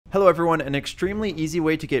Hello everyone, an extremely easy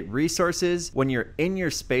way to get resources when you're in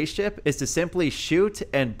your spaceship is to simply shoot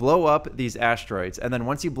and blow up these asteroids. And then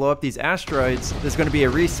once you blow up these asteroids, there's going to be a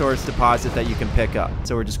resource deposit that you can pick up.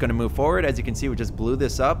 So we're just going to move forward. As you can see, we just blew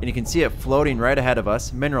this up and you can see it floating right ahead of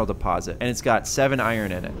us, mineral deposit. And it's got 7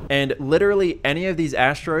 iron in it. And literally any of these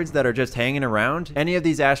asteroids that are just hanging around, any of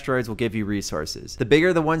these asteroids will give you resources. The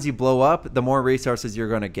bigger the ones you blow up, the more resources you're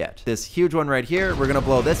going to get. This huge one right here, we're going to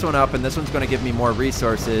blow this one up and this one's going to give me more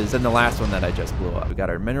resources than the last one that I just blew up. We got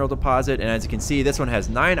our mineral deposit, and as you can see, this one has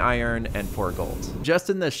 9 iron and 4 gold. Just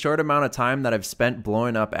in this short amount of time that I've spent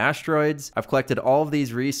blowing up asteroids, I've collected all of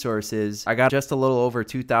these resources. I got just a little over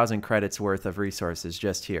 2,000 credits worth of resources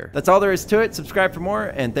just here. That's all there is to it. Subscribe for more,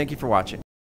 and thank you for watching.